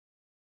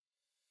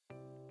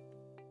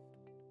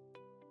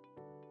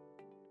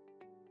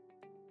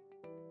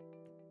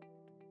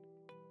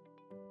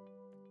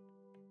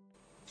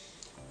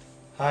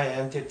Hi, I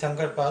am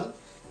Tirthankar.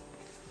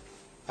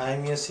 I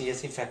am your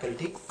CSE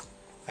faculty.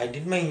 I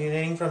did my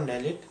engineering from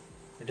NELIT.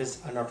 It is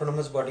an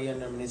autonomous body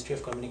under Ministry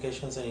of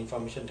Communications and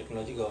Information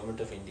Technology,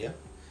 Government of India.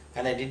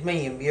 And I did my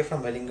MBA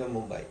from Welingkar,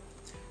 Mumbai.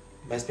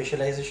 My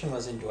specialization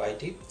was into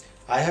IT.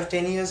 I have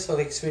 10 years of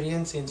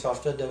experience in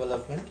software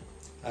development.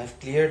 I have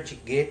cleared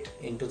GATE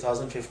in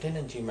 2015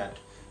 and GMAT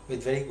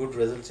with very good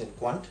results in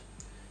Quant.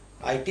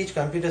 I teach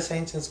computer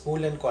science in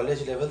school and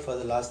college level for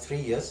the last 3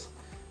 years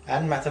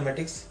and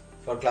mathematics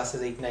for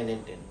classes 8, 9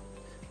 and 10.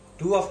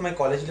 Two of my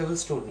college level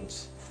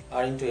students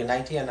are into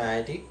NIT and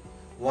IIT.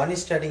 One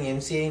is studying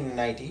MCA in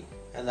NIT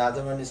and the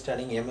other one is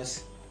studying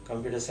MS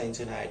Computer Science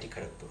in IIT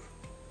Kharagpur.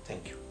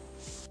 Thank you.